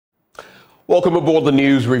Welcome aboard the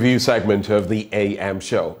news review segment of the AM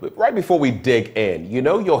show. Right before we dig in, you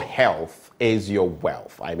know your health is your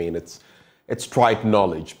wealth. I mean, it's trite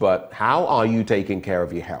knowledge, but how are you taking care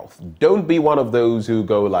of your health? Don't be one of those who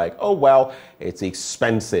go like, oh, well, it's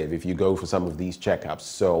expensive if you go for some of these checkups.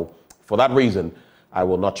 So for that reason, I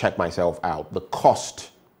will not check myself out. The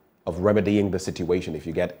cost of remedying the situation if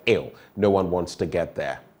you get ill, no one wants to get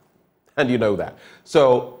there. And you know that.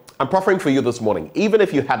 So I'm proffering for you this morning. Even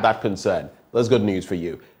if you had that concern, there's good news for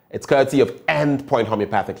you. It's courtesy of Endpoint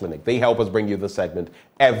Homeopathic Clinic. They help us bring you this segment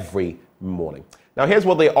every morning. Now, here's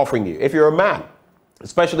what they're offering you. If you're a man,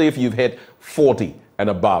 especially if you've hit 40 and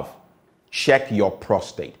above, check your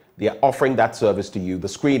prostate. They're offering that service to you, the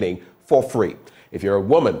screening, for free. If you're a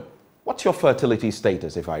woman, what's your fertility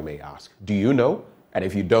status, if I may ask? Do you know? And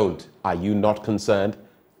if you don't, are you not concerned?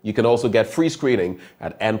 You can also get free screening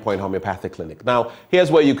at Endpoint Homeopathic Clinic. Now, here's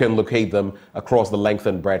where you can locate them across the length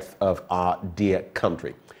and breadth of our dear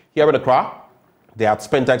country. Here in Accra, they're at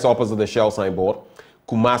Spintex opposite the Shell signboard.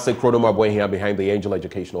 Kumasi Kronoma here behind the Angel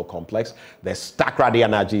Educational Complex. There's Stakradi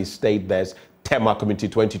Energy Estate. There's Tema Community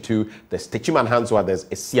 22. There's Techiman Hanswa. There's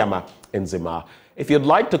Isiama in Zima. If you'd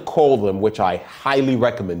like to call them, which I highly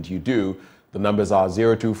recommend you do, the numbers are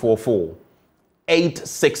 0244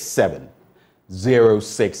 867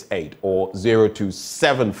 068 or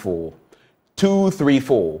 0274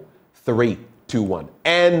 234 321.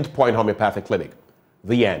 Endpoint Homeopathic Clinic.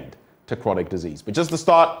 The end to chronic disease. But just the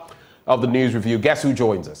start of the news review, guess who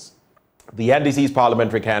joins us? The NDC's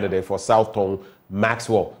parliamentary candidate for South Tong,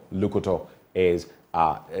 Maxwell Lukuto, is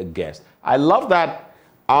our guest. I love that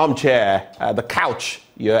armchair, the couch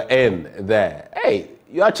you're in there. Hey,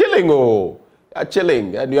 you are chilling, oh. You're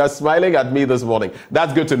chilling, and you are smiling at me this morning.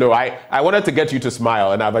 That's good to know. I wanted to get you to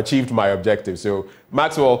smile, and I've achieved my objective. So,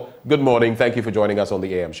 Maxwell, good morning. Thank you for joining us on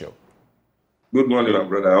the AM show. Good morning, my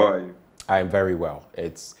brother. How are you? I am very well.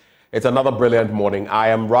 It's another brilliant morning. I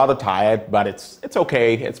am rather tired, but it's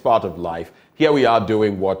okay. It's part of life. Here we are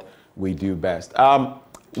doing what we do best.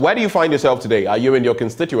 Where do you find yourself today? Are you in your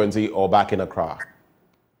constituency or back in Accra?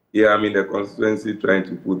 Yeah, I'm in the constituency trying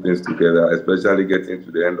to put things together, especially getting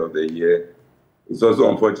to the end of the year. It's also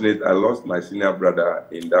unfortunate I lost my senior brother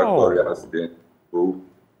in that car accident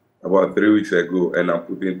about 3 weeks ago, and I'm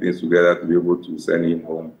putting things together to be able to send him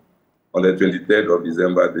home on the 23rd of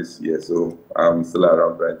December this year. So I'm still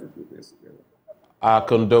around trying to put things together. Our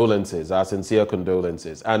condolences, our sincere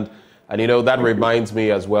condolences. And you know, that reminds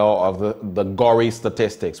me as well of the gory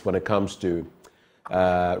statistics when it comes to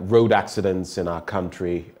road accidents in our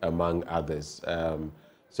country, among others.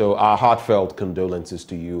 So our heartfelt condolences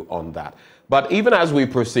to you on that. But even as we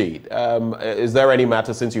proceed, is there any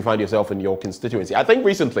matter since you find yourself in your constituency? I think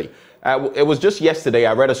recently, it was just yesterday,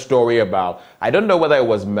 I read a story about, I don't know whether it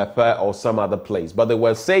was Mepe or some other place, but they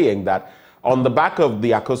were saying that on the back of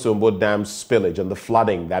the Akosombo Dam spillage and the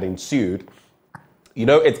flooding that ensued, you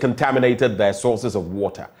know, it contaminated their sources of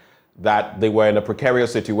water, that they were in a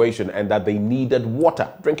precarious situation and that they needed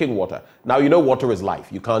water, drinking water. Now, you know, water is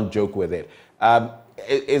life. You can't joke with it.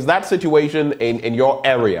 Is that situation in your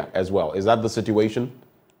area as well? Is that the situation?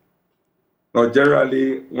 No,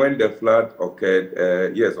 generally, when the flood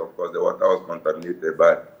occurred, yes, of course, the water was contaminated,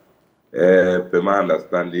 but per my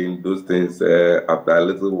understanding, those things, after a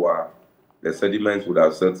little while, the sediments would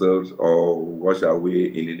have settled or washed away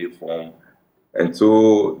in any form. And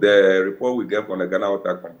so the report we get from the Ghana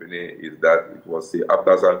Water Company is that it was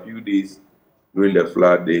after some few days during the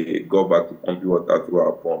flood, they go back to pumping water through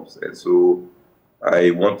our pumps. And so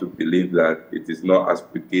I want to believe that it is not as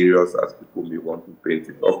precarious as people may want to paint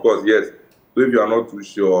it. Of course, yes. So if you are not too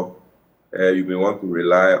sure, you may want to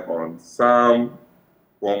rely on some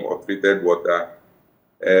form of treated water.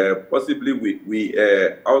 Possibly we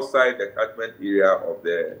outside the catchment area of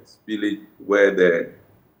the spillage where the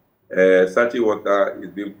sachet water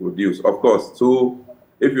is being produced. Of course, so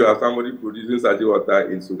if you have somebody producing sachet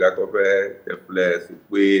water in Sugakope, Tefle,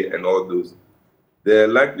 Sukwe, and all those, the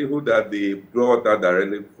likelihood that they draw water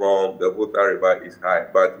directly from the Volta River is high.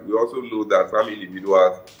 But we also know that some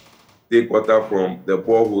individuals take water from the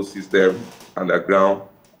borehole system underground.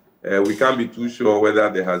 We can't be too sure whether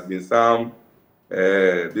there has been some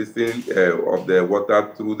this thing of the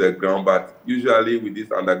water through the ground, but usually with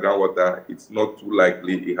this underground water, it's not too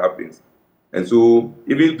likely it happens. And so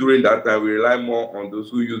even during that time, we rely more on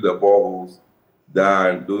those who use the boreholes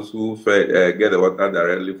than those who get the water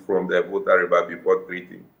directly from the Volta River before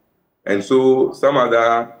treating. And so some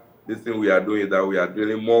other this thing we are doing is that we are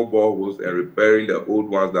drilling more boreholes and repairing the old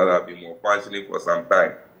ones that have been more functioning for some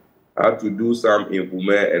time. I had to do some in Hume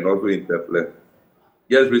and also in Tefle.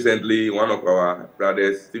 Just recently, one of our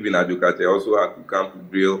brothers, Stephen Adukate, also had to come to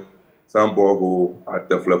drill some borehole at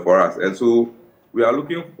the for us. And so we are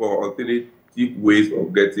looking for alternative ways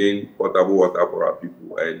of getting potable water for our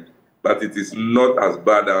people. But it is not as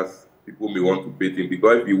bad as people may want to paint it,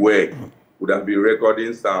 because if we were, would have been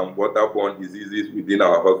recording some waterborne diseases within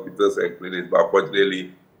our hospitals and clinics. But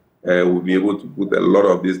fortunately, we'll be able to put a lot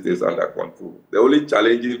of these things under control. The only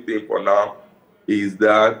challenging thing for now is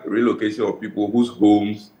that relocation of people whose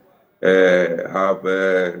homes have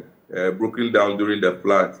broken down during the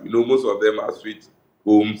flood. Most of them are street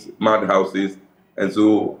homes, mud houses. And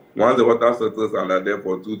so once the water settles under them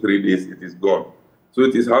for 2-3 days, it is gone. So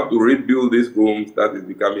it is hard to rebuild these homes. That is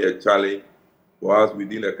becoming a challenge for us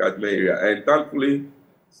within the catchment area. And thankfully,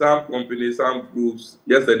 some companies, some groups,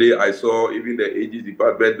 yesterday I saw even the AG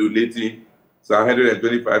department donating some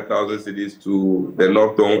 125,000 cedis to the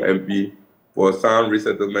Northern MP for some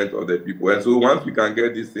resettlement of the people. And so once we can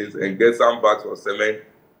get these things and get some bags of cement,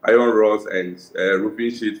 iron rods, and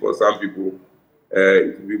roofing sheets for some people,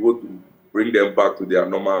 it will be able to bring them back to their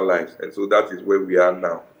normal lives. And so that is where we are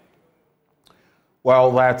now.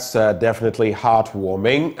 Well, that's definitely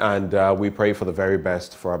heartwarming, and we pray for the very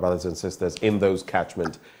best for our brothers and sisters in those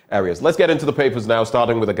catchment areas. Let's get into the papers now,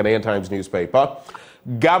 starting with the Ghanaian Times newspaper.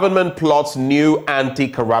 Government plots new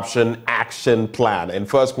anti-corruption action plan in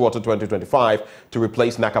first quarter 2025 to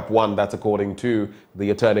replace NACAP 1. That's according to the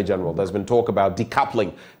Attorney General. There's been talk about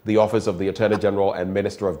decoupling the office of the Attorney General and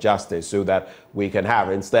Minister of Justice so that we can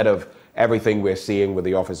have, instead of everything we're seeing with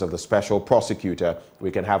the Office of the Special Prosecutor, we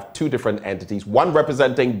can have two different entities, one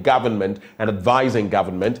representing government and advising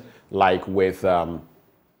government, like with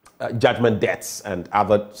judgment debts and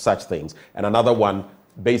other such things, and another one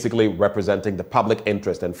basically representing the public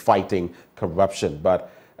interest and fighting corruption.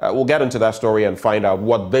 But we'll get into that story and find out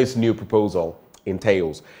what this new proposal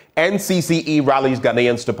entails. NCCE rallies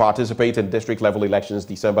Ghanaians to participate in district-level elections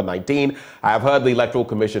December 19. I have heard the Electoral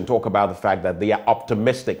Commission talk about the fact that they are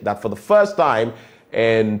optimistic that for the first time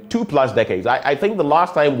in 2+ decades, I think the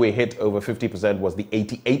last time we hit over 50% was the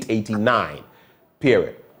 88-89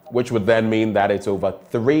 period, which would then mean that it's over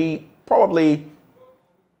probably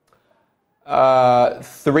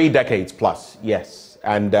 3 decades plus, yes.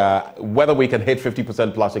 And whether we can hit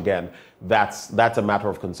 50% plus again, that's a matter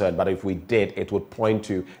of concern. But if we did, it would point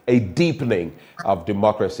to a deepening of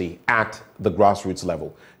democracy at the grassroots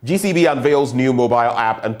level. GCB unveils new mobile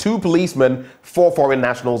app, and 2 policemen, 4 foreign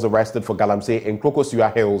nationals arrested for galamsey in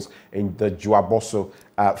Krokosua Hills in the Juaboso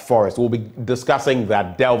forest. We'll be discussing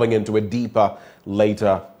that, delving into it deeper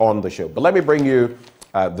later on the show. But let me bring you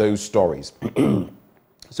those stories.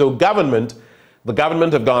 So the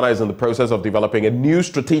government of Ghana is in the process of developing a new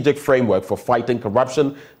strategic framework for fighting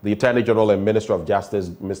corruption. The Attorney General and Minister of Justice,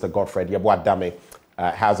 Mr. Godfred Yeboah-Dame,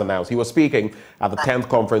 has announced. He was speaking at the 10th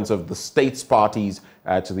conference of the states parties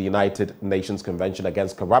to the United Nations Convention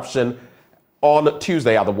Against Corruption on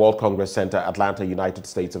Tuesday at the World Congress Center, Atlanta, United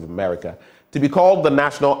States of America. To be called the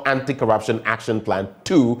National Anti-Corruption Action Plan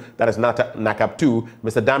 2, that is NACAP 2,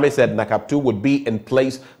 Mr. Dame said NACAP 2 would be in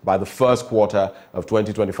place by the first quarter of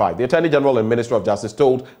 2025. The Attorney General and Minister of Justice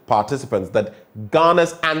told participants that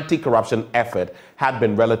Ghana's anti-corruption effort had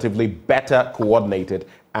been relatively better coordinated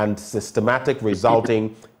and systematic,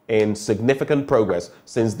 resulting in significant progress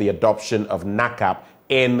since the adoption of NACAP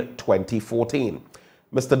in 2014.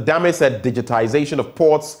 Mr. Dame said digitization of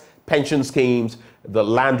ports, pension schemes, the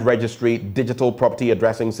land registry, digital property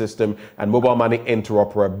addressing system, and mobile money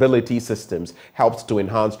interoperability systems helped to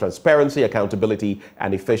enhance transparency, accountability,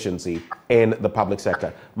 and efficiency in the public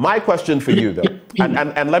sector. My question for you, though,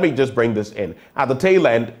 and let me just bring this in. At the tail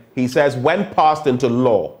end, he says, when passed into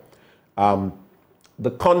law,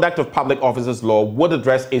 the Conduct of Public Officers Law would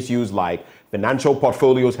address issues like financial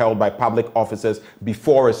portfolios held by public officers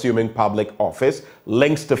before assuming public office,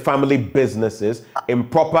 links to family businesses,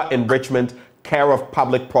 improper enrichment, care of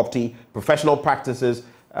public property, professional practices,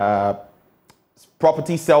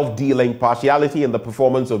 property self-dealing, partiality in the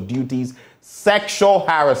performance of duties, sexual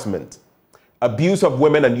harassment, abuse of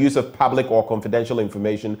women, and use of public or confidential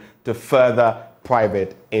information to further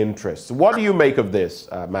private interests. What do you make of this,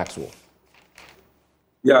 Maxwell?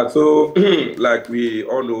 Yeah, so like we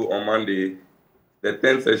all know, on Monday, the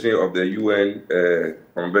 10th session of the UN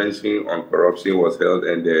Convention on Corruption was held,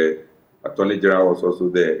 and the Attorney General was also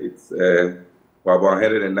there. It's for about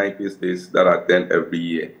 190 states that attend every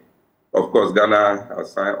year. Of course, Ghana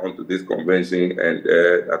has signed on to this convention, and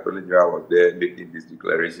the Attorney General was there making this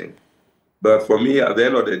declaration. But for me, at the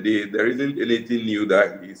end of the day, there isn't anything new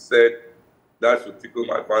that he said that should tickle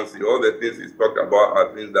my fancy. All the things he's talked about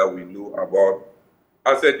are things that we know about.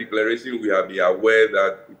 As a declaration, we have been aware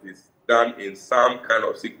that it is done in some kind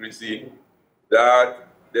of secrecy, that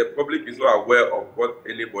the public is not aware of what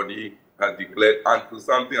anybody has declared until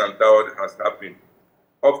something untoward has happened.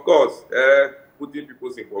 Of course, putting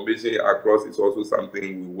people's information across is also something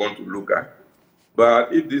we want to look at.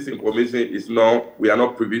 But if this information is not, we are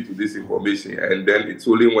not privy to this information, and then it's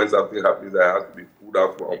only when something happens that it has to be pulled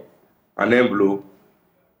out from an envelope,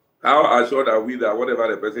 how assured are we that whatever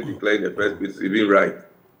the person declared in the first place is even right?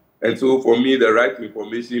 And so for me, the Right to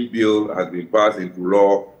Information Bill has been passed into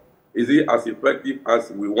law. Is it as effective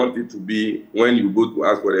as we want it to be? When you go to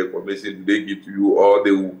ask for the information, do they give to you, or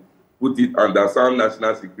they will put it under some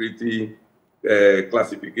national security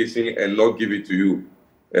classification and not give it to you?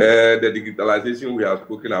 The digitalization we have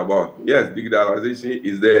spoken about. Yes, digitalization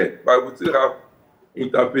is there, but we still have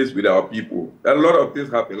interface with our people. A lot of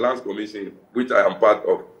things happen. Lands Commission, which I am part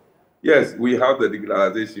of. Yes, we have the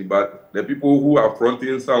digitalization, but the people who are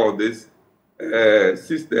fronting some of these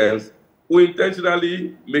systems will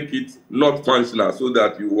intentionally make it not functional so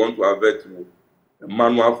that you want to avert to a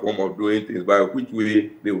manual form of doing things, by which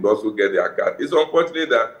way they would also get their cut. It's unfortunate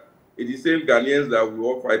that it's the same Ghanaians that we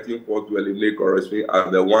are fighting for to eliminate corruption are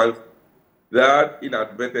the ones that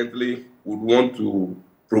inadvertently would want to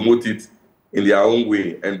promote it in their own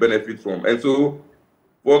way and benefit from. And so,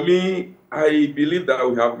 for me, I believe that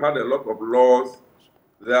we have had a lot of laws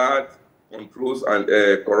that controls and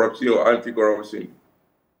corruption or anti-corruption.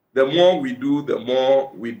 The more we do, the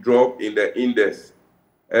more we drop in the index.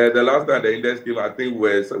 The last time the index came, I think,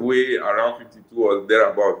 was way around 52 or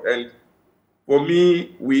thereabout. And for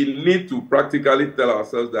me, we need to practically tell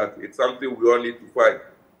ourselves that it's something we all need to fight.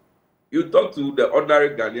 You talk to the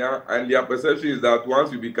ordinary Ghanaian, and their perception is that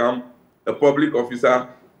once you become a public officer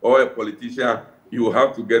or a politician, you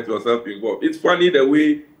have to get yourself involved. It's funny the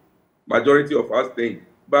way majority of us think,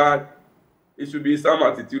 but it should be some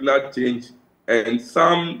attitudinal change and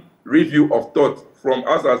some review of thought from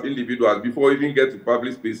us as individuals before we even get to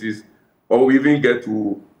public spaces or we even get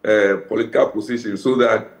to political positions, so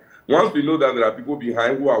that once we know that there are people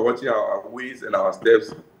behind who are watching our ways and our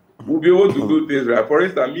steps, we'll be able to do things right. For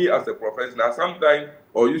instance, me as a professional, sometimes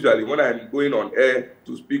or usually when I'm going on air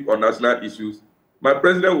to speak on national issues, my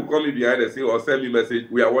president will call me behind the scene or send me a message,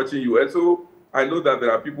 we are watching you. And so I know that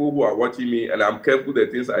there are people who are watching me, and I'm careful the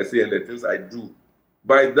things I say and the things I do.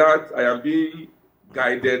 By that, I am being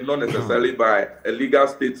guided, not necessarily by a legal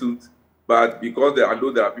statute, but because I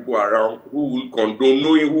know there are people around who will condone,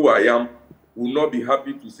 knowing who I am, will not be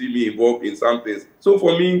happy to see me involved in some things. So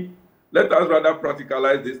for me, let us rather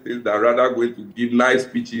practicalize these things than rather going to give nice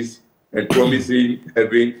speeches and promising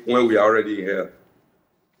heaven when we are already in hell.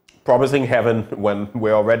 Promising heaven when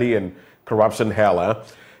we're already in corruption hell, huh?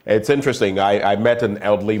 It's interesting. I met an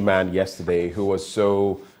elderly man yesterday who was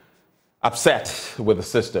so upset with the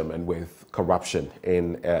system and with corruption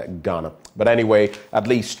in Ghana. But anyway, at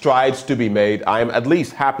least strides to be made. I am at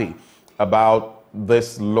least happy about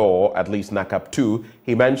this law, at least NACAP 2.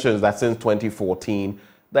 He mentions that since 2014,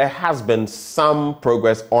 there has been some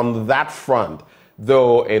progress on that front,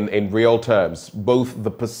 though in real terms, both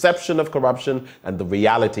the perception of corruption and the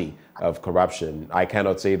reality of corruption, I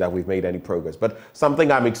cannot say that we've made any progress. But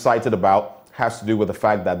something I'm excited about has to do with the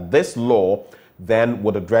fact that this law then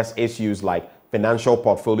would address issues like financial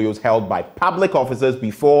portfolios held by public officers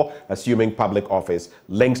before assuming public office,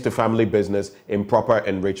 links to family business, improper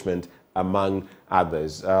enrichment, among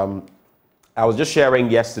others. I was just sharing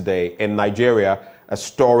yesterday in Nigeria a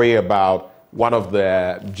story about one of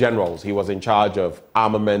the generals. He was in charge of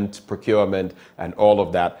armament, procurement, and all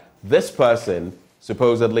of that. This person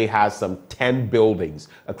supposedly has some 10 buildings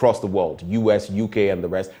across the world, US, UK, and the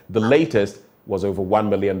rest. The latest was over $1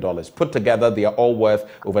 million. Put together, they are all worth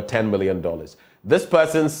over $10 million. This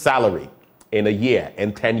person's salary in a year,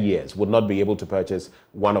 in 10 years, would not be able to purchase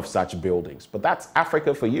one of such buildings. But that's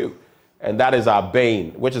Africa for you. And that is our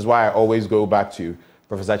bane, which is why I always go back to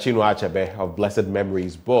Professor Chinua Achebe of Blessed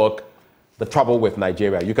Memories' book, The Trouble with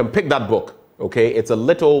Nigeria. You can pick that book, okay? It's a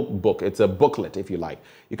little book. It's a booklet, if you like.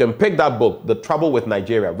 You can pick that book, The Trouble with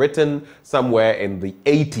Nigeria, written somewhere in the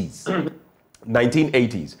 80s,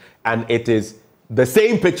 1980s. And it is the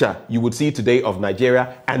same picture you would see today of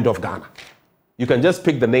Nigeria and of Ghana. You can just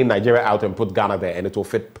pick the name Nigeria out and put Ghana there, and it will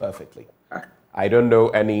fit perfectly. I don't know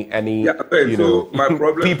any my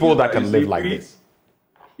problem people that can live like this.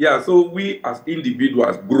 Yeah, so we as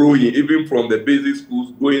individuals growing, even from the basic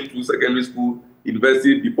schools, going to secondary school,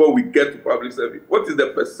 university, before we get to public service, what is the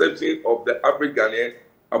perception of the average Ghanaian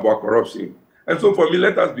about corruption? And so for me,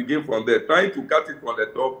 let us begin from there, trying to cut it from the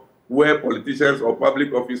top, where politicians or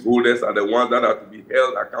public office holders are the ones that are to be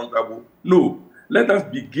held accountable. No, let us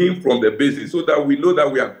begin from the basics so that we know that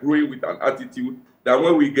we are growing with an attitude that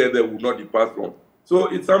when we get there, we will not depart from. So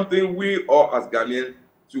it's something we all as Ghanaians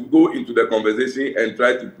to go into the conversation and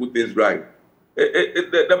try to put things right.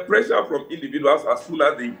 The pressure from individuals as soon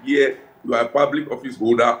as they hear you are a public office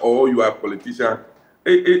holder or you are a politician,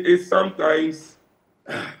 it's sometimes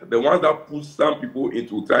the ones that push some people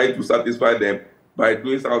into trying to satisfy them by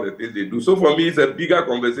doing some of the things they do. So for me, it's a bigger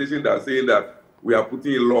conversation than saying that we are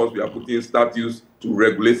putting in laws, we are putting in statutes to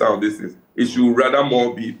regulate some of these things. It should rather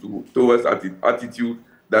more be towards attitude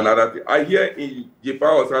than other things. I hear in Japan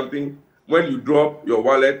or something, when you drop your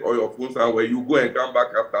wallet or your phone somewhere, you go and come back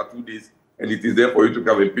after 2 days, and it is there for you to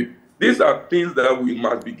come and pick. These are things that we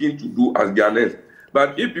must begin to do as Ghanaians.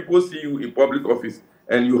 But if people see you in public office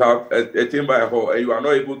and you have a chamber and hall and you are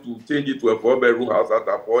not able to change it to a 4-bedroom house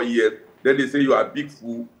after 4 years, then they say you are a big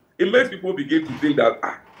fool. It makes people begin to think that,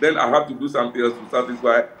 then I have to do something else to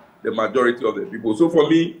satisfy the majority of the people. So for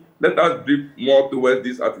me, let us drift more towards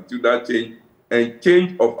this attitude that change and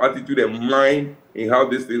change of attitude and mind in how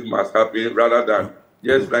these things must happen rather than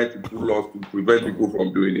just trying to put laws to prevent people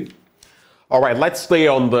from doing it. All right, let's stay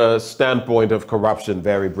on the standpoint of corruption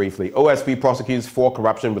very briefly. OSP prosecutes 4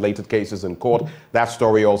 corruption-related cases in court. That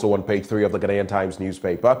story also on page 3 of the Ghanaian Times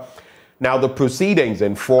newspaper. Now, the proceedings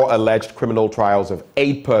in 4 alleged criminal trials of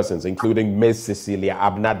 8 persons, including Ms. Cecilia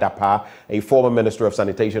Abna Dapa, a former Minister of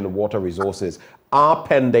Sanitation and Water Resources, are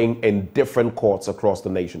pending in different courts across the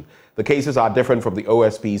nation. The cases are different from the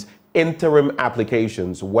OSP's interim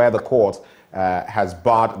applications, where the court has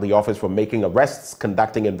barred the office from making arrests,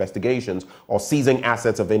 conducting investigations, or seizing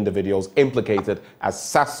assets of individuals implicated as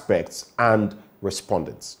suspects and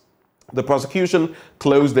respondents. The prosecution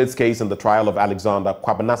closed its case in the trial of Alexander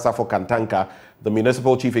Kwabanasafo Kantanka, the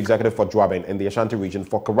municipal chief executive for Dwaben in the Ashanti region,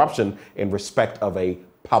 for corruption in respect of a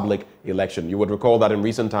public election. You would recall that in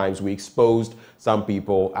recent times we exposed some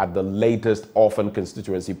people at the latest orphan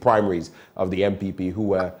constituency primaries of the MPP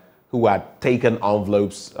who had taken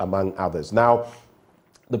envelopes, among others. Now,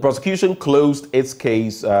 the prosecution closed its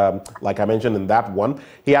case, like I mentioned in that one.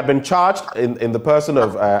 He had been charged, in the person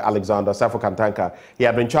of Alexander Safo Kantanka, he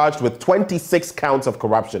had been charged with 26 counts of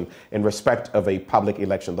corruption in respect of a public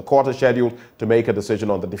election. The court is scheduled to make a decision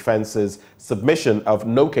on the defense's submission of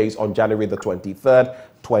no case on January the 23rd,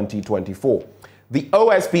 2024. The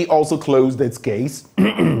OSP also closed its case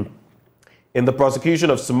in the prosecution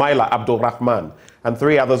of Sumaila Abdul Rahman and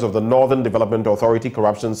 3 others of the Northern Development Authority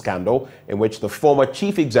corruption scandal, in which the former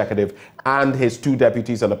chief executive and his 2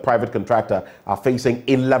 deputies and a private contractor are facing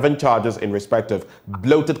 11 charges in respect of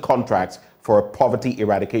bloated contracts for a poverty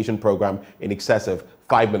eradication program in excess of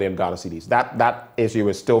 5 million Ghana cedis. That issue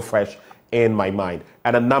is still fresh in my mind.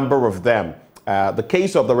 And a number of them. The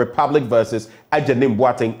case of the Republic versus Ajanim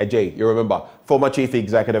Boateng Ajay, you remember, former chief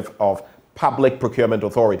executive of Public Procurement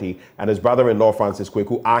Authority, and his brother-in-law Francis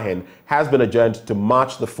Kweku Ahen, has been adjourned to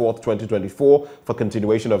March the 4th, 2024 for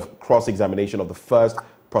continuation of cross-examination of the first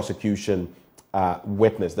prosecution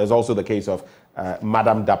witness. There's also the case of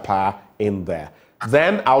Madam Dapa in there.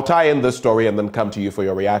 Then I'll tie in this story and then come to you for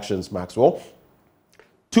your reactions, Maxwell.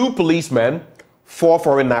 2 policemen, 4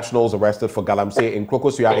 foreign nationals arrested for galamsey in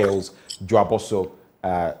Krokosua Hills, Dwaboso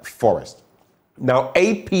Forest. Now,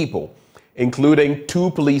 8 people, including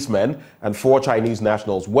 2 policemen and 4 Chinese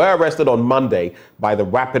nationals, were arrested on Monday by the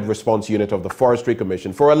Rapid Response Unit of the Forestry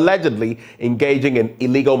Commission for allegedly engaging in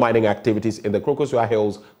illegal mining activities in the Krokosua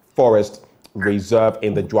Hills Forest Reserve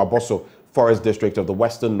in the Dwaboso Forest District of the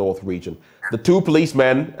Western North region. The 2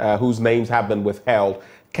 policemen, whose names have been withheld,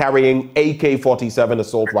 carrying AK-47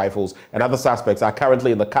 assault rifles and other suspects, are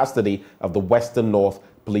currently in the custody of the Western North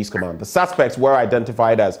Police Command. The suspects were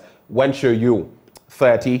identified as Wen Yu,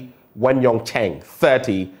 30, Wen Yong Cheng,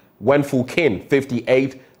 30, Wen Fu Kin,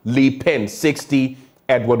 58, Li Pin, 60,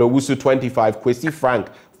 Edward Owusu, 25, Kwesi Frank,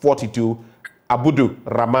 42, Abudu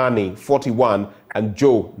Ramani, 41, and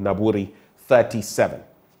Joe Naburi, 37.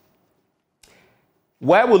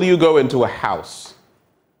 Where will you go into a house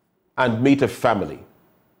and meet a family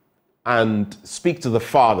and speak to the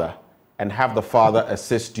father and have the father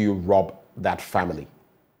assist you rob that family?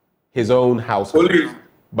 His own household.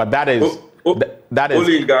 But that is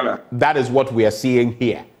only in Ghana. That is what we are seeing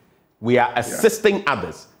here. We are assisting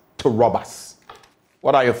others to rob us.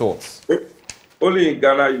 What are your thoughts? Only in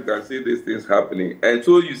Ghana you can see these things happening. And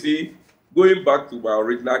so you see, going back to my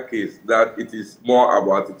original case, that it is more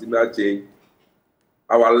about attitudinal change,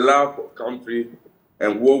 our love for country,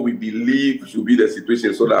 and what we believe should be the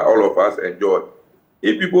situation so that all of us enjoy.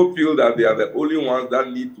 If people feel that they are the only ones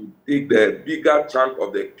that need to take the bigger chunk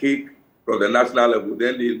of the cake from the national level,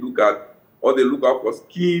 then they look at, or they look out for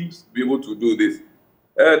schemes to be able to do this.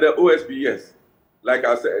 The OSP, yes. Like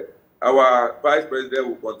I said, our vice president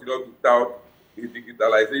will continue to tout his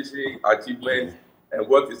digitalization achievements and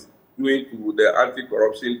what is doing to the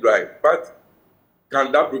anti-corruption drive. But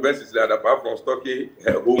can that prevent Sicily, apart from stocking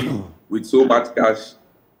her home with so much cash?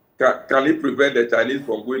 Can it prevent the Chinese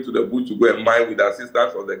from going to the bush to go and mine with the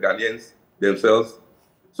assistance of the Ghanaians themselves?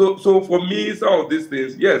 So for me, some of these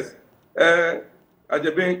things, yes.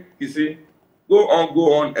 Ajebe, Kisi, go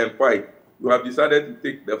on and fight. You have decided to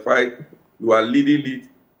take the fight. You are leading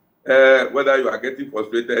it. Whether you are getting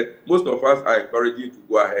frustrated, most of us are encouraging you to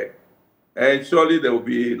go ahead. And surely there will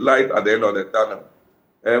be light at the end of the tunnel.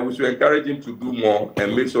 We should encourage him to do more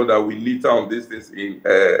and make sure that we lead some of these things in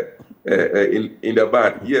the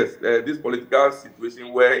band. Yes, this political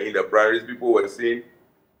situation where in the primaries people were saying,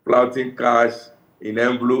 flouting cash in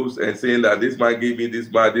envelopes and saying that this man gave me this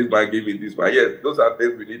man, this man gave me this man. Yes, those are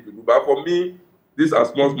things we need to do. But for me, these are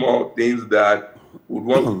small things that would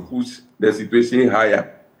want to push the situation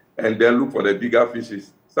higher and then look for the bigger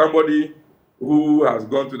fishes. Somebody who has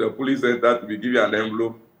gone to the police center to be given an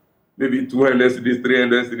envelope, maybe 200 cities,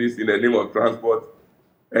 300 cities in the name of transport.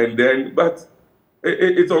 And then, but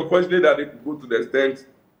it's unfortunate that they could go to the extent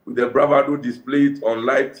with the bravado displayed on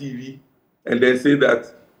live TV and then say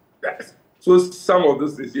that. So some of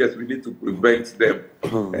those things, yes, we need to prevent them.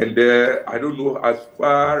 And I don't know as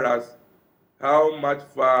far as how much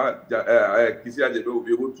far Kisi Ajebe will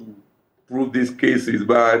be able to prove these cases,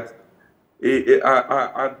 but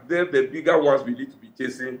are there the bigger ones we need to be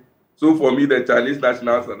chasing? So for me, the Chinese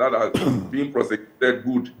nationals that are being prosecuted,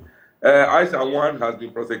 good. Aisha Wan has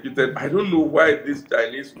been prosecuted. I don't know why these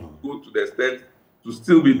Chinese go to the extent to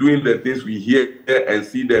still be doing the things we hear and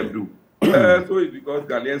see them do. So it's because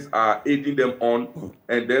Ghanaians are aiding them on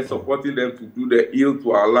and then supporting them to do the ill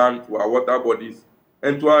to our land, to our water bodies,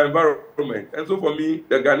 and to our environment. And so for me,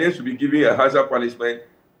 the Ghanaians should be given a harsher punishment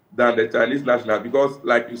than the Chinese national, because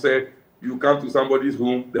like you said, you come to somebody's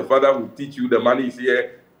home, the father will teach you, the money is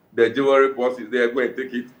here, the jewelry box is there, go and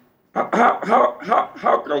take it.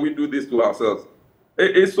 How can we do this to ourselves?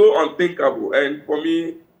 It's so unthinkable. And for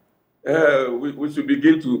me, we should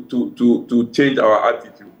begin to change our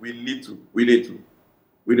attitude. We need to.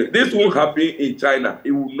 This won't happen in China.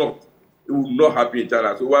 It will not. It will not happen in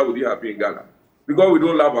China. So why would it happen in Ghana? Because we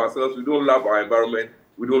don't love ourselves, we don't love our environment,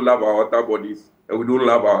 we don't love our water bodies, and we don't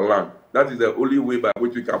love our land. That is the only way by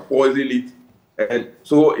which we can poison it. And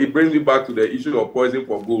so it brings me back to the issue of poison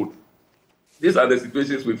for gold. These are the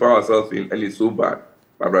situations we find ourselves in, and it's so bad,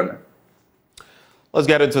 my brother. Let's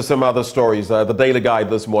get into some other stories. The Daily Guide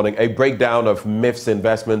this morning, a breakdown of MIF's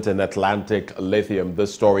investment in Atlantic Lithium.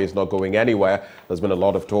 This story is not going anywhere. There's been a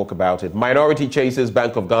lot of talk about it. Minority chases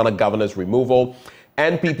Bank of Ghana governor's removal.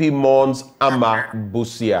 NPP mourns Amma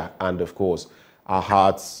Busia. And of course, our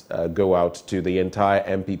hearts go out to the entire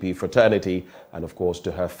MPP fraternity and of course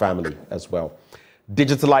to her family as well.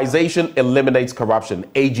 Digitalisation eliminates corruption.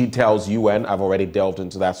 AG tells UN. I've already delved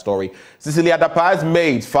into that story. Cecilia Dapa's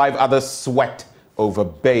maids, 5 others sweat over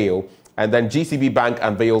bail. And then GCB Bank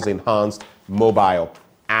unveils enhanced mobile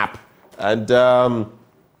app. And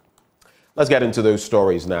let's get into those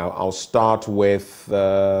stories now. I'll start with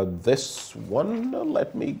this one.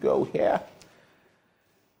 Let me go here.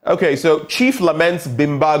 Okay, so Chief laments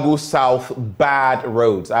Bimbagu South bad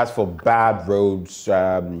roads. As for bad roads,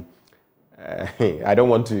 I don't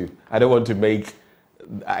want to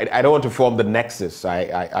form the nexus.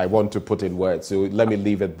 I want to put in words. So let me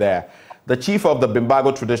leave it there. The chief of the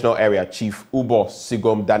Bimbago traditional area, Chief Ubo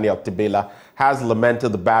Sigom Daniel Tibela, has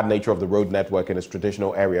lamented the bad nature of the road network in his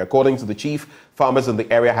traditional area. According to the chief, farmers in the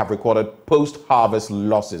area have recorded post-harvest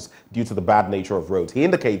losses due to the bad nature of roads. He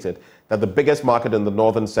indicated that the biggest market in the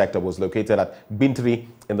northern sector was located at Bintri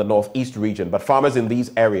in the northeast region, but farmers in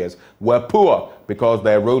these areas were poor because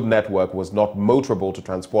their road network was not motorable to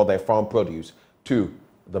transport their farm produce to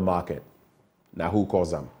the market. Now, who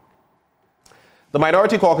calls them? The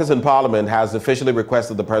Minority Caucus in Parliament has officially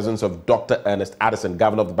requested the presence of Dr. Ernest Addison,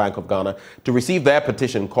 Governor of the Bank of Ghana, to receive their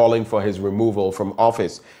petition calling for his removal from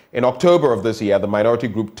office. In October of this year, the minority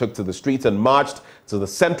group took to the streets and marched to the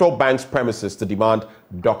central bank's premises to demand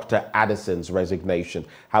Dr. Addison's resignation.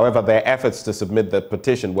 However, their efforts to submit the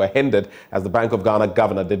petition were hindered as the Bank of Ghana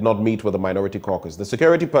governor did not meet with the Minority Caucus. The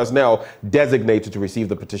security personnel designated to receive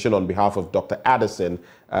the petition on behalf of Dr. Addison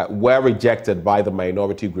were rejected by the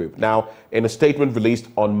minority group. Now, in a statement released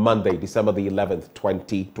on Monday, December the 11th,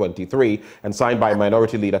 2023, and signed by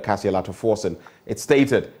Minority Leader Cassia Lato-Forsen, it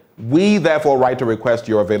stated, "We therefore write to request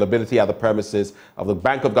your availability at the premises of the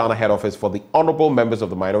Bank of Ghana head office for the honourable members of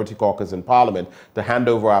the Minority Caucus in Parliament to hand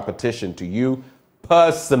over our petition to you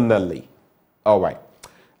personally." All right.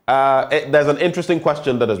 There's an interesting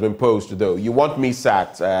question that has been posed, though. You want me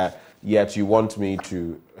sacked, yet you want me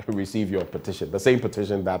to receive your petition, the same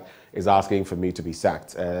petition that is asking for me to be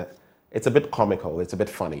sacked. it's a bit comical, it's a bit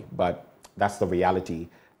funny, but that's the reality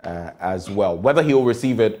as well. Whether he'll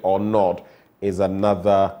receive it or not is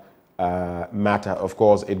another matter. Of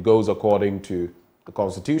course, it goes according to the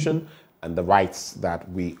Constitution and the rights that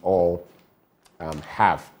we all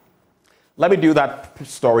have. Let me do that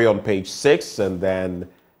story on page 6, and then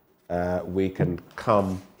we can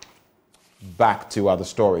come back to other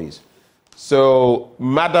stories. So,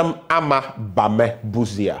 Madam Ama Bame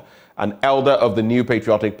Buzia, an elder of the New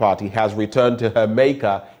Patriotic Party, has returned to her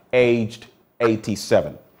maker aged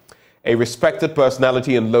 87. A respected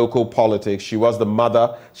personality in local politics, she was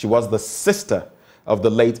the sister of the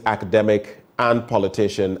late academic and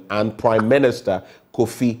politician and Prime Minister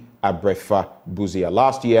Kofi Abrefa Buzia.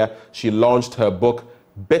 Last year, she launched her book,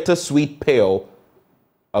 Bittersweet Pill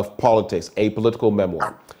of Politics, a political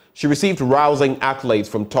memoir. She received rousing accolades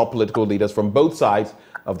from top political leaders from both sides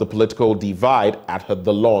of the political divide at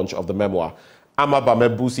the launch of the memoir. Ama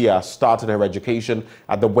Bame Buzia started her education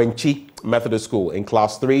at the Wenchi Methodist School. In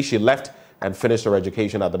class 3, she left and finished her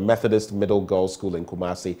education at the Methodist Middle Girls School in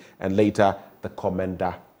Kumasi and later the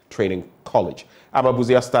Commander Training College. Ama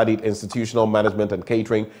Buzia studied institutional management and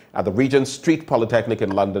catering at the Regent Street Polytechnic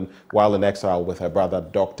in London while in exile with her brother,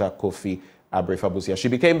 Dr. Kofi Abrefa Buzia. She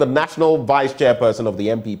became the national vice chairperson of the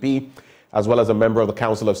MPP, as well as a member of the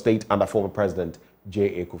Council of State under former President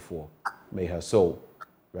J.A. Kufuor. May her soul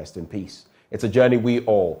rest in peace. It's a journey we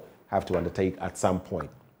all have to undertake at some point.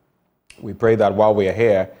 We pray that while we are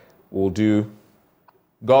here, we'll do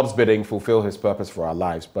God's bidding, fulfill his purpose for our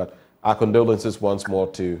lives. But our condolences once more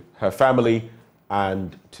to her family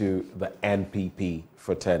and to the NPP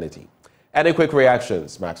fraternity. Any quick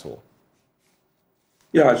reactions, Maxwell?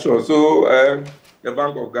 Yeah, sure. So the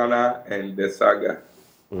Bank of Ghana and the saga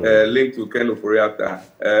linked to Ken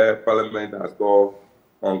Ofori-Atta, Parliament has called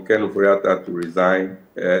on Ken Ofori-Atta to resign.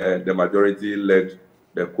 The majority led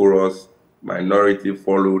the chorus, minority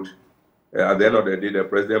followed. At the end of the day, the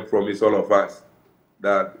president promised all of us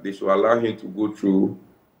that they should allow him to go through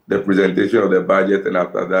the presentation of the budget, and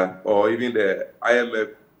after that, or even the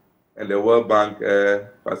IMF and the World Bank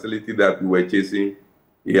facility that we were chasing,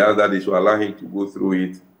 he asked that they should allow him to go through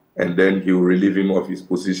it, and then he will relieve him of his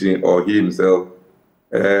position, or he himself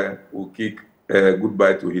will kick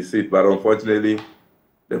goodbye to his seat. But unfortunately,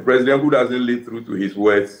 the president, who doesn't live through to his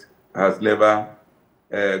words, has never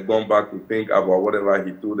gone back to think about whatever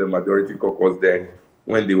he told the majority caucus then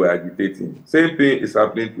when they were agitating. Same thing is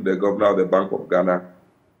happening to the governor of the Bank of Ghana.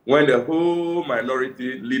 When the whole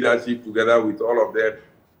minority leadership, together with all of them,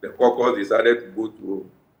 the caucus decided to go to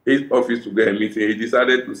his office to get a meeting, he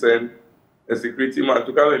decided to send a security man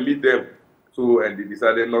to come and meet them. So, and they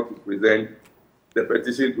decided not to present the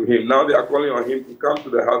petition to him. Now they are calling on him to come to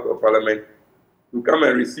the House of Parliament to come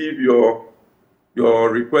and receive your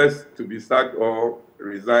request to be sacked or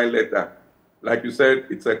resign letter. Like you said,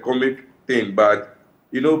 it's a comic thing, but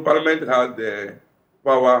you know, Parliament has the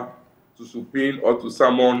power to subpoena or to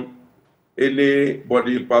summon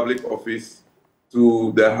anybody in public office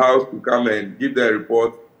to the House to come and give their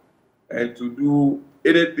report and to do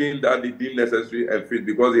anything that they deem necessary and fit,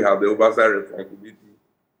 because they have the oversight responsibility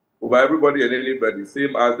over everybody and anybody,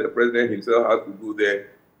 same as the president himself has to go there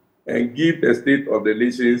and give the state of the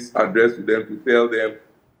nation's address to them, to tell them,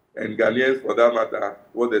 and Ghanaians for that matter,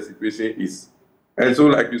 what the situation is. And so,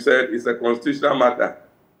 like you said, it's a constitutional matter.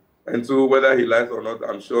 And so whether he lies or not,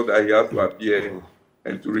 I'm sure that he has to appear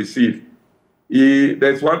and to receive.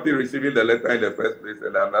 There's one thing receiving the letter in the first place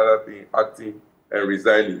and another thing acting and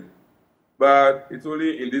resigning. But it's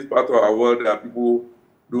only in this part of our world that people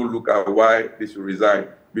don't look at why they should resign.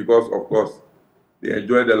 Because, of course, they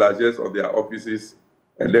enjoy the largesse of their offices,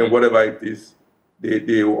 and then whatever it is,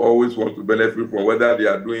 they will always want to benefit from, whether they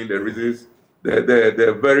are doing the reasons,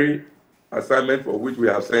 the very assignment for which we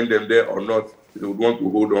have sent them there or not. They would want to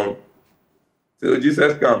hold on till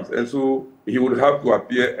Jesus comes. And so he would have to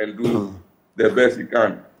appear and do the best he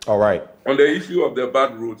can. All right. On the issue of the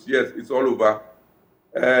bad roads, yes, it's all over.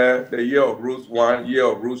 The year of roads 1, year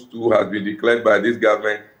of roads 2 has been declared by this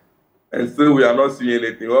government. And still we are not seeing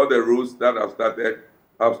anything. All the roads that have started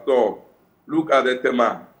have stopped. Look at the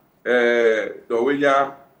Tema,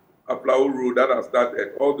 Towenya, Aplau road that have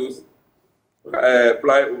started. All those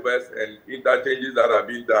flyovers and interchanges that have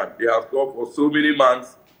been done. They have stopped for so many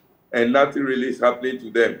months and nothing really is happening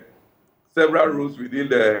to them. Several roads within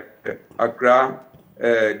the Accra,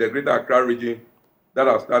 the Greater Accra region that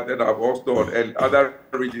have started have all stalled, and other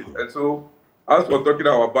regions. And so, as for talking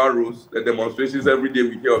about bad roads, the demonstrations, every day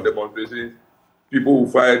we hear of demonstrations, people will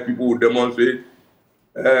fight, people will demonstrate.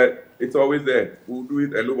 It's always there. We'll do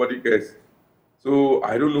it and nobody cares. So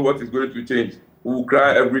I don't know what is going to change. We will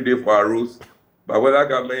cry every day for our roads, But whether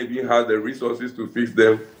government even has the resources to fix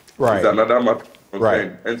them Right. is another matter of concern.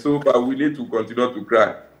 Right. And so, but we need to continue to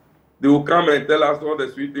cry. They will come and tell us all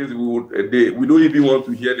the sweet things we don't even want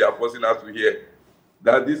to hear. They are forcing us to hear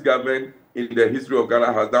that this government in the history of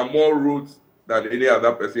Ghana has done more roads than any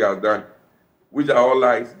other person has done, which are all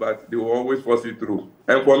lies, but they will always force it through.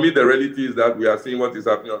 And for me, the reality is that we are seeing what is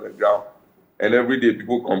happening on the ground. And every day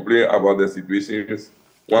people complain about the situations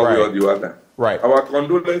one way or the other. Right. Our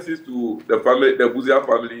condolences to the family, the Buzia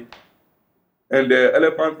family, and the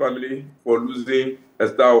Elephant family for losing a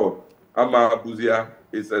star. Ama Buzia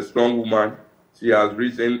is a strong woman. She has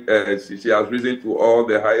risen. She has risen to all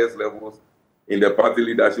the highest levels in the party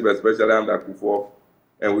leadership, especially under Kufuor.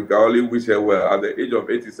 And we can only wish her well. At the age of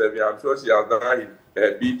 87, I'm sure she has done her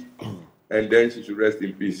bit, and then she should rest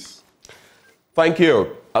in peace. Thank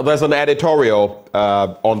you. There's an editorial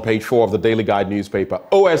on page 4 of the Daily Guide newspaper.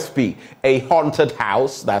 OSP, a haunted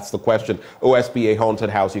house. That's the question. OSP, a haunted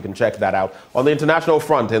house. You can check that out. On the international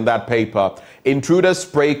front in that paper, intruders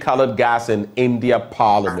spray colored gas in India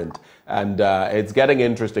Parliament. And it's getting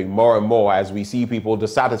interesting more and more as we see people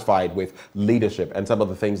dissatisfied with leadership and some of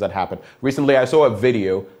the things that happen. Recently, I saw a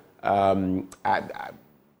video, I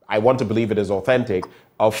want to believe it is authentic,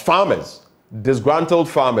 of farmers, disgruntled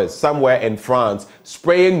farmers somewhere in France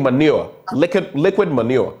spraying manure, liquid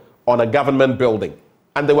manure on a government building.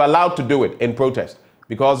 And they were allowed to do it in protest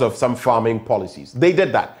because of some farming policies. They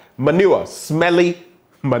did that. Manure, smelly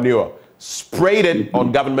manure, sprayed it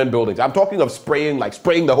on government buildings. I'm talking of spraying, like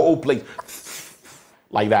spraying the whole place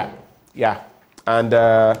like that. Yeah. And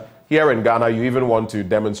here in Ghana, you even want to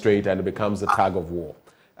demonstrate and it becomes a tug of war.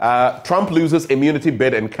 Trump loses immunity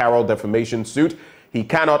bid in Carroll defamation suit. He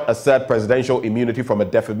cannot assert presidential immunity from a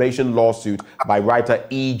defamation lawsuit by writer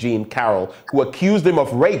E. Jean Carroll, who accused him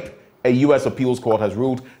of rape. A U.S. appeals court has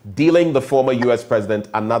ruled, dealing the former U.S. president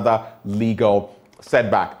another legal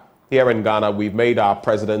setback. Here in Ghana, we've made our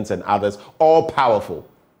presidents and others all-powerful,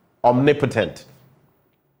 omnipotent.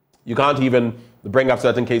 You can't even bring up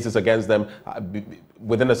certain cases against them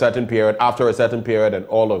within a certain period, after a certain period, and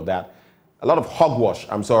all of that. A lot of hogwash,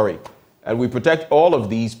 I'm sorry. And we protect all of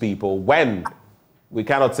these people when we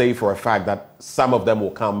cannot say for a fact that some of them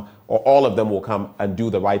will come or all of them will come and do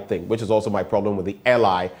the right thing, which is also my problem with the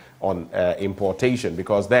LI on importation,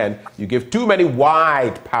 because then you give too many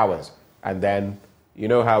wide powers and then you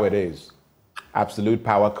know how it is. Absolute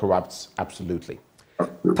power corrupts absolutely.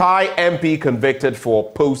 Thai MP convicted for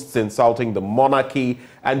posts insulting the monarchy,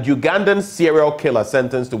 and Ugandan serial killer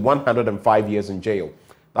sentenced to 105 years in jail.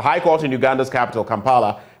 The High Court in Uganda's capital,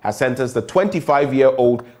 Kampala, has sentenced the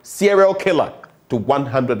 25-year-old serial killer to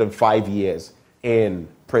 105 years in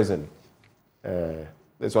prison.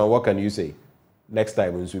 This one, what can you say? Next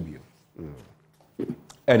time in Zubio.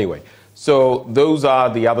 Anyway, so those are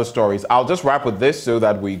the other stories. I'll just wrap with this so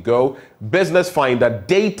that we go. Business Finder,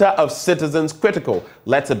 data of citizens critical.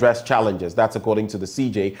 Let's address challenges. That's according to the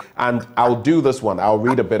CJ. And I'll do this one. I'll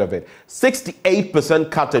read a bit of it.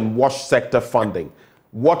 68% cut in wash sector funding.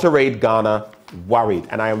 WaterAid Ghana worried.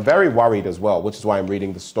 And I am very worried as well, which is why I'm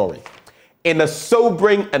reading the story. In a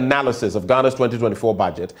sobering analysis of Ghana's 2024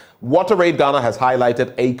 budget, WaterAid Ghana has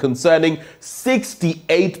highlighted a concerning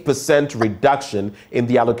 68% reduction in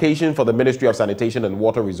the allocation for the Ministry of Sanitation and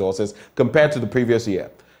Water Resources compared to the previous year.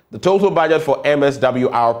 The total budget for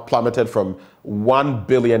MSWR plummeted from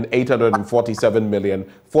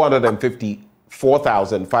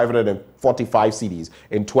 1,847,454,545 cedis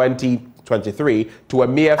in 2023 to a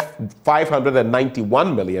mere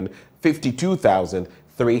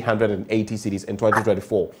 591,052,380 cedis in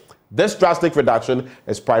 2024. This drastic reduction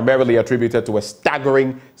is primarily attributed to a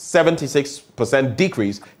staggering 76%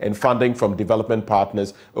 decrease in funding from development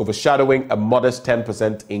partners, overshadowing a modest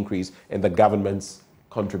 10% increase in the government's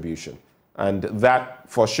contribution. And that,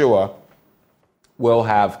 for sure, will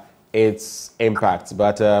have its impacts.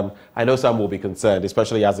 But I know some will be concerned,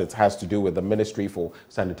 especially as it has to do with the Ministry for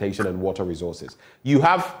Sanitation and Water Resources. You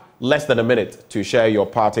have less than a minute to share your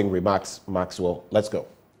parting remarks, Maxwell. Let's go.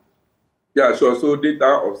 Yeah, sure. So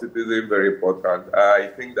data of citizens very important.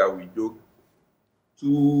 I think that we joke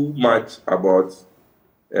too much about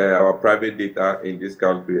our private data in this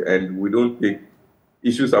country, and we don't take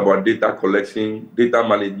issues about data collection, data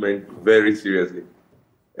management very seriously.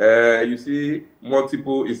 You see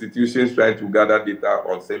multiple institutions trying to gather data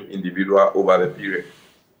on same individual over the period,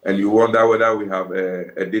 and you wonder whether we have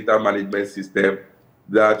a data management system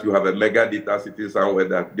that you have a mega data city somewhere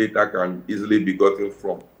that data can easily be gotten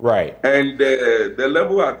from. Right. And the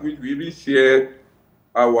level at which we even share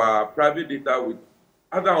our private data with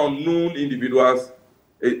other unknown individuals,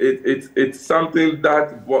 it's something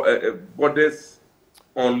that borders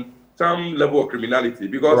on some level of criminality,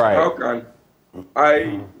 because Right. how can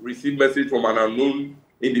I receive message from an unknown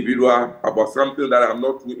individual about something that I'm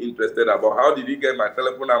not too interested about? How did he get my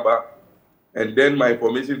telephone number and then my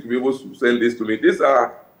information to be able to send this to me? These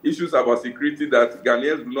are issues about security that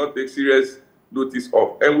Ghanaians do not take serious notice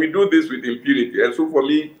of. And we do this with impunity. And so for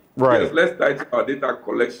me, Right. yes, let's tighten our data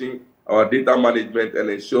collection, our data management, and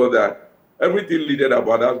ensure that everything needed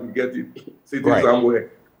about us, we get it sitting Right. somewhere.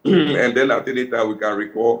 And then at any time we can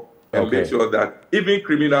recall and Okay. make sure that even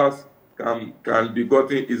criminals can be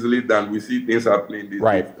gotten easily than we see things happening these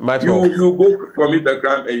Right. days. You go commit a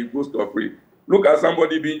crime and you go scot free. Look at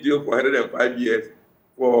somebody being jailed for 105 years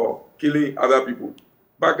for killing other people.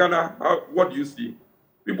 But Ghana, what do you see?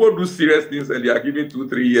 People do serious things and they are given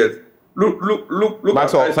 2-3 years. Look.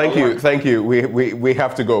 Maxwell, thank you. We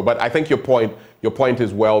have to go, but I think your point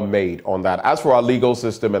is well made on that. As for our legal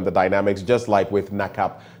system and the dynamics, just like with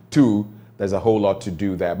NACAP 2, there's a whole lot to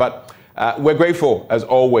do there. But we're grateful, as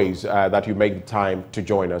always, that you make the time to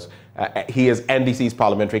join us. He is NDC's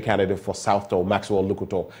parliamentary candidate for South Dome. Maxwell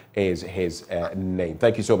Lukuto is his name.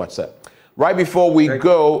 Thank you so much, sir. Right before we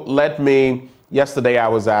go, yesterday I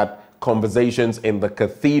was at Conversations in the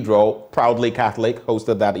Cathedral, proudly Catholic,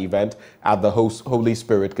 hosted that event at the Holy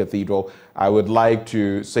Spirit Cathedral. I would like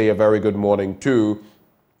to say a very good morning to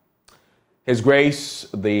His Grace,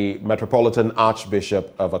 the Metropolitan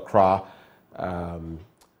Archbishop of Accra,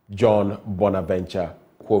 John Bonaventure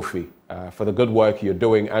Kofi, for the good work you're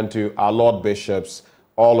doing, and to our Lord Bishops,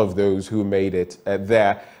 all of those who made it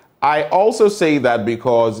there. I also say that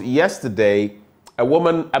because yesterday,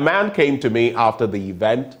 a man came to me after the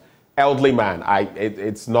event, elderly man.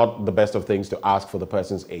 It's not the best of things to ask for the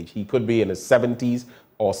person's age. He could be in his 70s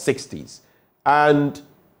or 60s. And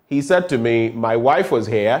he said to me, my wife was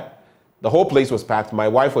here. The whole place was packed. My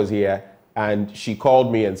wife was here. And she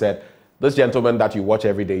called me and said, this gentleman that you watch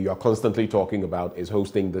every day, you're constantly talking about, is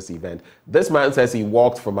hosting this event. This man says he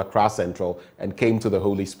walked from Accra Central and came to the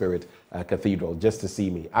Holy Spirit Cathedral just to see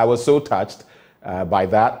me. I was so touched by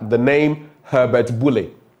that. The name, Herbert Bulle.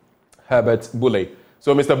 Herbert Bulle.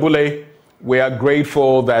 So, Mr. Bulle, we are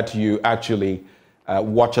grateful that you actually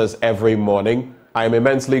watch us every morning. I am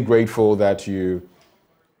immensely grateful that you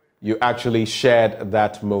actually shared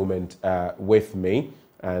that moment with me.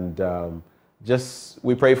 And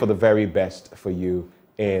we pray for the very best for you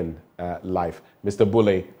in life. Mr.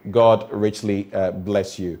 Bulle, God richly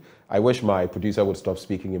bless you. I wish my producer would stop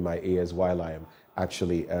speaking in my ears while I am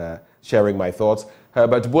actually sharing my thoughts.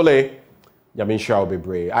 Herbert Bulle, Yamin Shao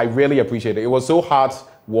Bebre. I really appreciate it. It was so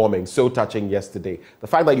heartwarming, so touching yesterday. The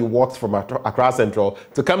fact that you walked from Accra Central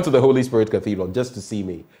to come to the Holy Spirit Cathedral just to see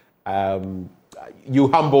me. You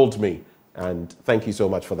humbled me, and thank you so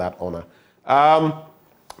much for that honor.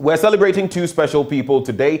 We're celebrating two special people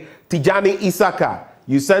today. Tijani Isaka,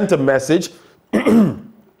 you sent a message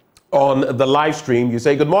on the live stream. You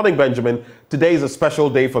say, good morning, Benjamin. Today is a special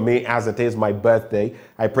day for me as it is my birthday.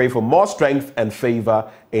 I pray for more strength and favor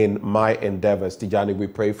in my endeavors. Tijani, we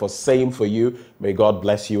pray for same for you. May God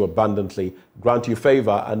bless you abundantly, grant you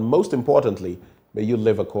favor, and most importantly, may you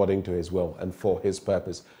live according to his will and for his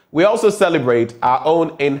purpose. We also celebrate our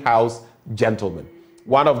own in-house gentleman,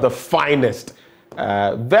 one of the finest,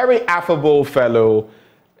 very affable fellow.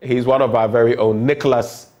 He's one of our very own,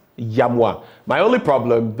 Nicholas Yamwa. My only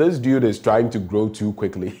problem, this dude is trying to grow too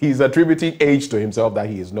quickly. He's attributing age to himself that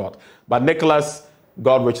he is not. But Nicholas,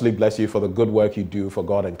 God richly bless you for the good work you do for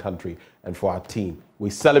God and country and for our team. We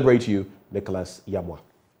celebrate you, Nicholas Yamwa.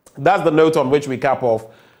 That's the note on which we cap off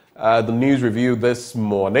the news review this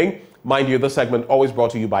morning. Mind you, this segment always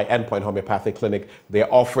brought to you by Endpoint Homeopathic Clinic.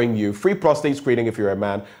 They're offering you free prostate screening if you're a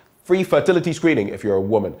man, free fertility screening if you're a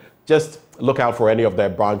woman. Just look out for any of their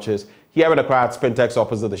branches. Here in Accra at Spintex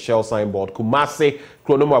opposite the Shell signboard, Kumasi,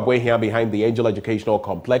 Kronomabwe here behind the Angel Educational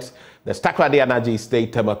Complex. There's Takrade Anaji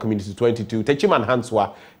State, Tema Community 22, Techiman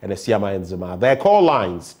Hanswa, and Esiama and Zuma. Their call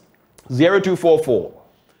lines 0244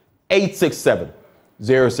 867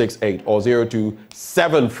 068 or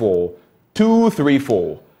 0274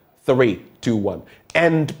 234 321.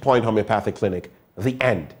 Endpoint Homeopathic Clinic, the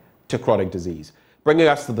end to chronic disease. Bringing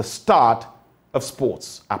us to the start of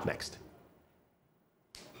sports up next.